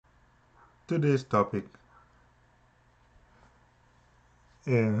Today's topic,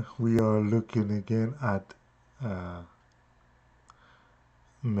 we are looking again at uh,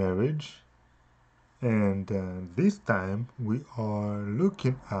 marriage, and this time we are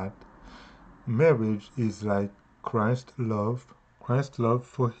looking at marriage is like Christ's love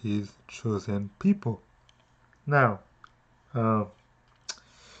for His chosen people. Now, uh,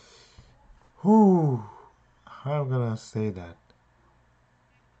 who, how am I gonna say that?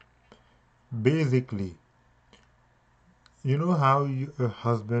 Basically, you know how a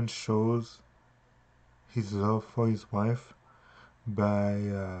husband shows his love for his wife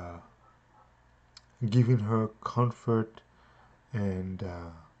by giving her comfort and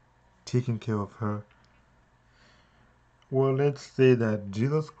taking care of her. Well, let's say that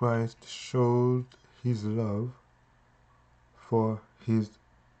Jesus Christ showed his love for his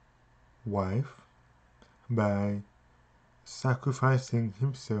wife by sacrificing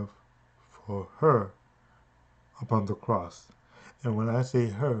himself for her upon the cross. And when I say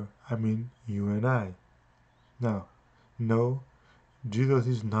her, I mean you and I. Now, no, Jesus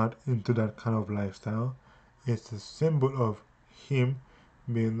is not into that kind of lifestyle. It's a symbol of him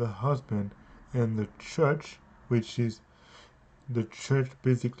being the husband, and the church, which is the church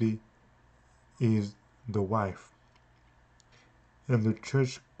basically is the wife, and the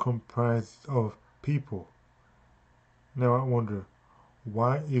church comprised of people. Now I wonder,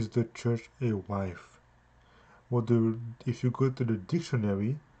 why is the church a wife? Well, if you go to the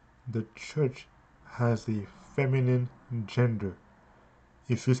dictionary, the church has a feminine gender.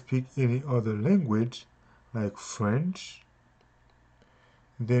 If you speak any other language, like French,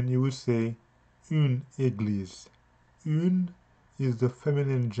 then you would say une église. Une is the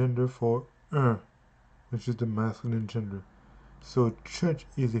feminine gender for un, which is the masculine gender. So church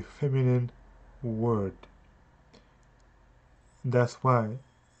is a feminine word. That's why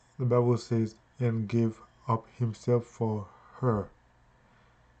the Bible says, and gave up himself for her.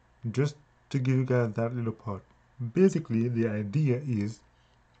 Just to give you guys that little part. Basically, the idea is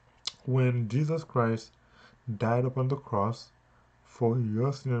when Jesus Christ died upon the cross for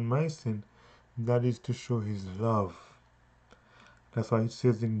your sin and my sin, that is to show his love. That's why it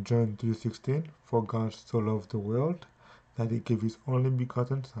says in John 3:16, for God so loved the world that he gave his only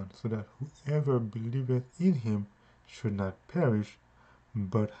begotten Son, so that whoever believeth in him should not perish,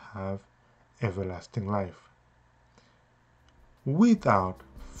 but have everlasting life. Without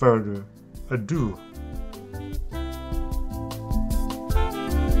further ado,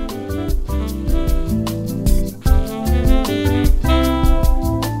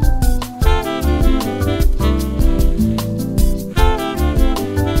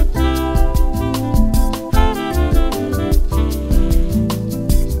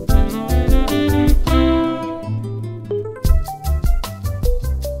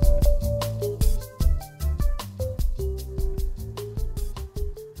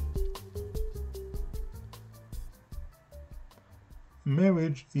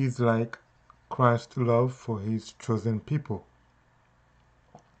 marriage is like Christ's love for his chosen people.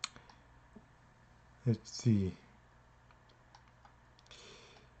 Let's see.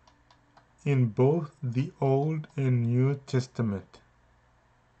 In both the Old and New Testament,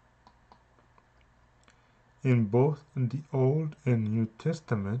 in both the Old and New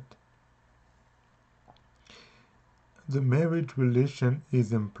Testament, the marriage relation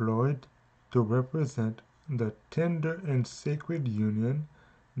is employed to represent the tender and sacred union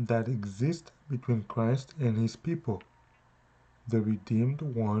that exists between Christ and his people, the redeemed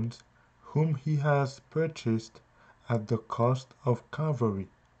ones whom he has purchased at the cost of Calvary.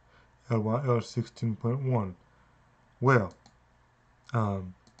 LYL 16.1. Well,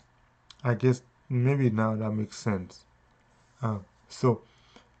 I guess maybe now that makes sense. So,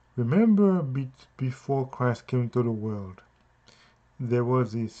 remember before Christ came to the world, there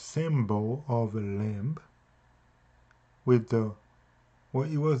was a symbol of a lamb with the, well,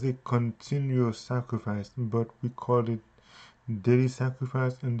 it was a continuous sacrifice, but we called it daily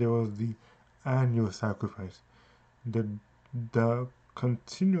sacrifice, and there was the annual sacrifice. The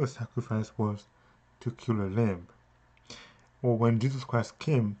continuous sacrifice was to kill a lamb. Or when Jesus Christ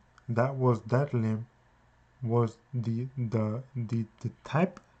came, that lamb was the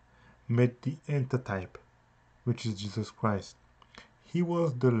type met the antitype, which is Jesus Christ. He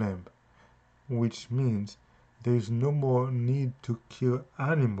was the lamb, which means there is no more need to kill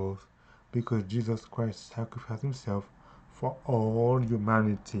animals because Jesus Christ sacrificed himself for all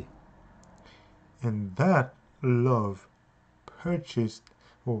humanity. And that love purchased,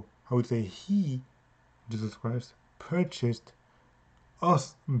 or I would say he, Jesus Christ, purchased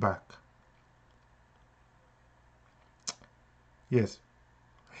us back. Yes,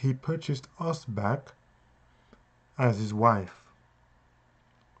 he purchased us back as his wife.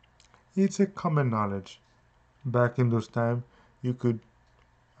 It's a common knowledge. Back in those times, you could,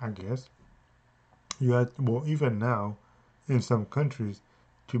 I guess, you had, well, even now, in some countries,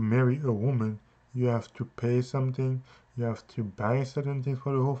 to marry a woman, you have to pay something, you have to buy certain things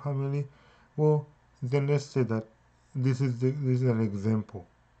for the whole family. Well, then let's say that this is an example.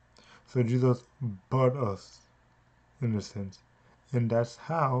 So Jesus bought us, in a sense, and that's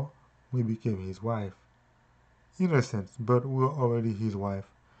how we became his wife, in a sense. But we were already his wife.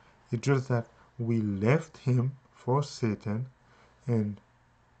 It's just that we left him for Satan, and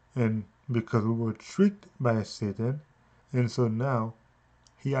and because we were tricked by Satan, and so now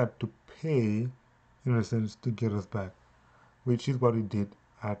he had to pay, in a sense, to get us back, which is what he did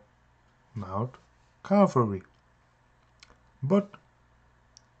at Mount Calvary. But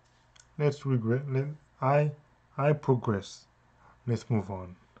let's regret. I I progress. Let's move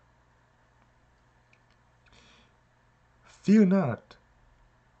on. Fear not,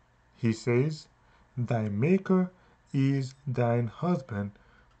 he says, thy Maker is thine husband,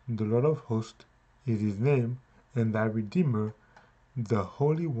 the Lord of hosts is his name, and thy Redeemer, the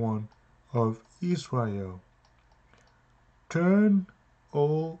Holy One of Israel. Turn,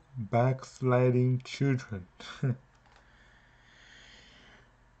 O backsliding children.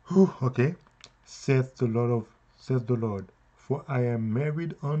 Whew, okay. Saith the Lord, for I am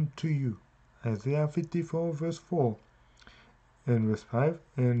married unto you. Isaiah 54 verse 4 and verse 5,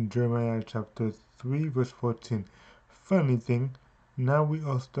 and Jeremiah chapter 3 verse 14. Funny thing, now we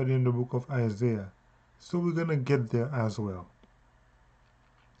are studying the book of Isaiah, so we're gonna get there as well.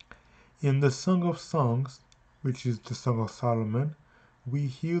 In the Song of Songs, which is the Song of Solomon, we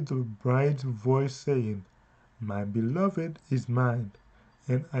hear the bride's voice saying, my beloved is mine,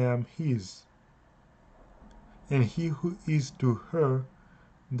 and I am his. And he who is to her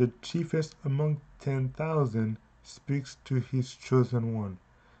the chiefest among 10,000 speaks to his chosen one.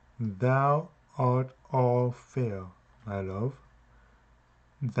 Thou art all fair, my love,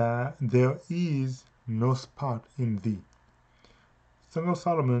 that there is no spot in thee. Song of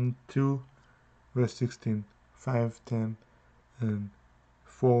Solomon 2 verse 16, 5, 10, and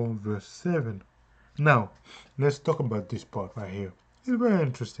 4 verse 7. Now, let's talk about this part right here. It's very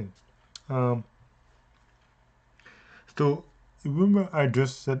interesting. Um, so, remember I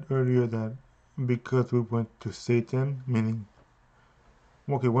just said earlier that because we went to Satan, meaning,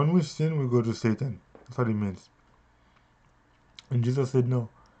 okay, when we sin, we go to Satan. That's what it means. And Jesus said, no,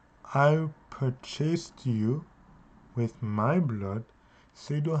 I purchased you with my blood,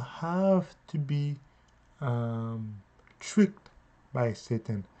 so you don't have to be um, tricked by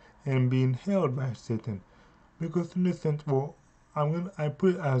Satan and being held by Satan. Because in a sense, well, I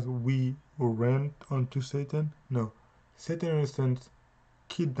put it as we went unto Satan. No, Satan in a sense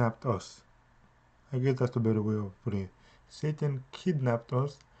kidnapped us. I guess that's a better way of putting it. Satan kidnapped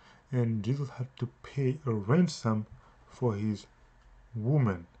us, and Jesus had to pay a ransom for his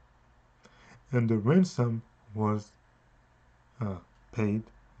woman, and the ransom was uh, paid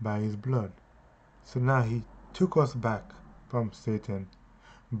by his blood. So now he took us back from Satan.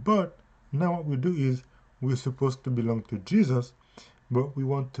 But now what we do is we're supposed to belong to Jesus, but we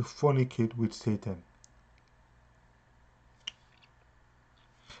want to fornicate with Satan.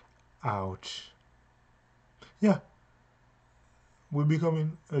 Ouch. Yeah, we're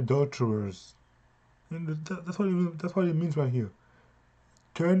becoming adulterers. And that's what it means, that's what it means right here.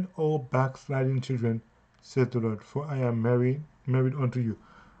 Turn all backsliding children, said the Lord, for I am married unto you.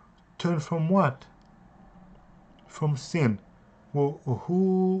 Turn from what? From sin. Well,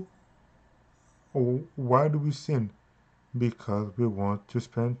 who or why do we sin? Because we want to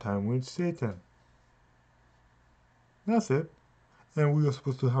spend time with Satan. That's it. And we are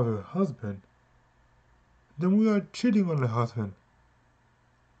supposed to have a husband. Then we are cheating on the husband,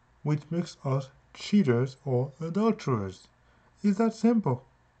 which makes us cheaters or adulterers. It's that simple.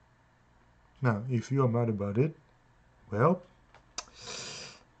 Now, if you are mad about it, well,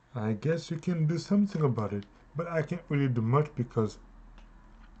 I guess you can do something about it. But I can't really do much because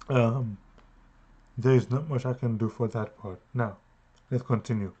um, there is not much I can do for that part. Now, let's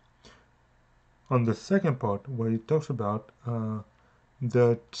continue. On the second part, where he talks about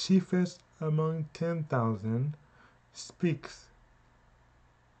the chiefest among 10,000 speaks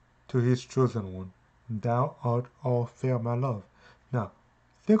to his chosen one, thou art all fair, my love. Now,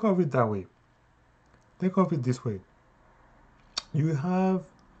 think of it that way. Think of it this way. You have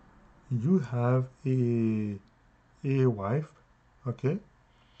a wife, okay,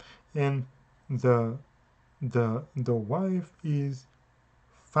 and the wife is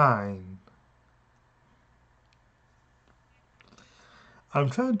fine. I'm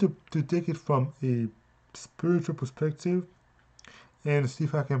trying to take it from a spiritual perspective and see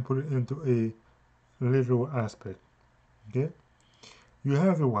if I can put it into a literal aspect. Okay? You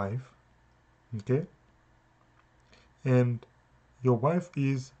have a wife, okay? And your wife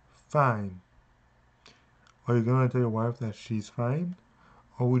is fine. Are you gonna tell your wife that she's fine?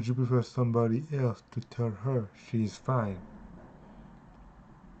 Or would you prefer somebody else to tell her she's fine?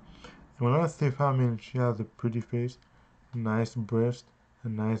 And when I say fine, I mean she has a pretty face, nice breast, a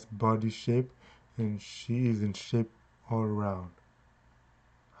nice body shape, and she is in shape all around.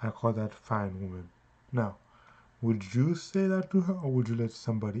 I call that fine woman. Now, would you say that to her, or would you let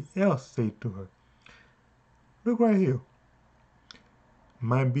somebody else say it to her? Look right here.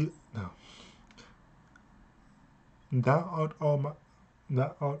 Might be now. Thou art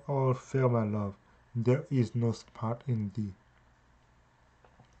all fair, my love. There is no spot in thee.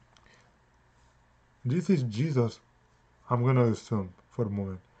 This is Jesus. I'm gonna assume for the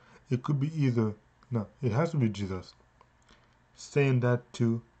moment. It could be either. No, it has to be Jesus saying that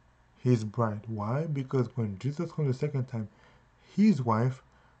to his bride. Why? Because when Jesus comes the second time, his wife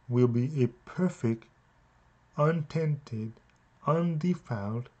will be a perfect, untainted,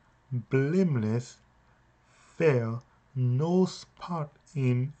 undefiled, blameless, fair, no spot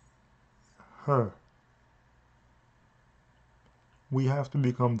in her. We have to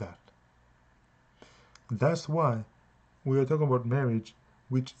become that. That's why we are talking about marriage,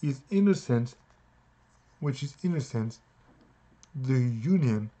 which is in a sense, the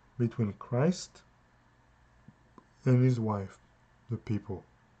union between Christ and his wife, the people,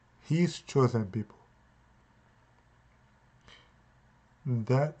 his chosen people.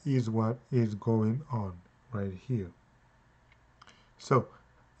 That is what is going on right here. So,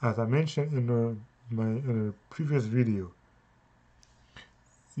 as I mentioned in a previous video,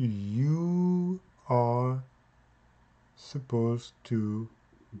 you are supposed to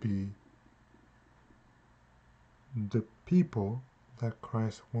be the people that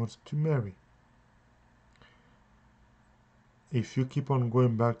Christ wants to marry. If you keep on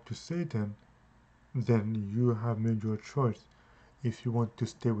going back to Satan, then you have made your choice. If you want to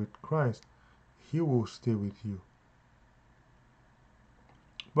stay with Christ, he will stay with you.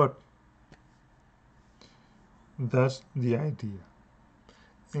 But that's the idea.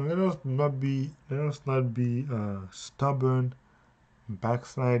 And let us not be stubborn,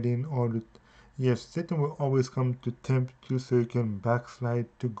 backsliding, yes, Satan will always come to tempt you so you can backslide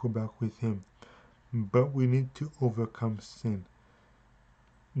to go back with him. But we need to overcome sin.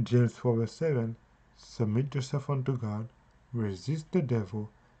 James 4:7, submit yourself unto God, resist the devil,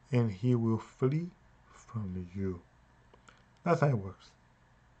 and he will flee from you. That's how it works.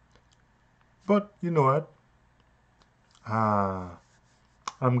 But you know what?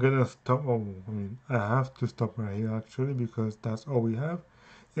 I'm gonna stop. I have to stop right here actually because that's all we have.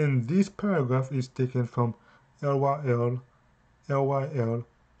 And this paragraph is taken from LYL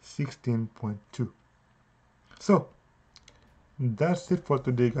 16.2. So that's it for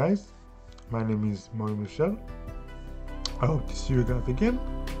today, guys. My name is Maurice Michel. I hope to see you guys again.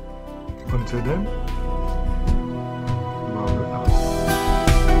 Until then,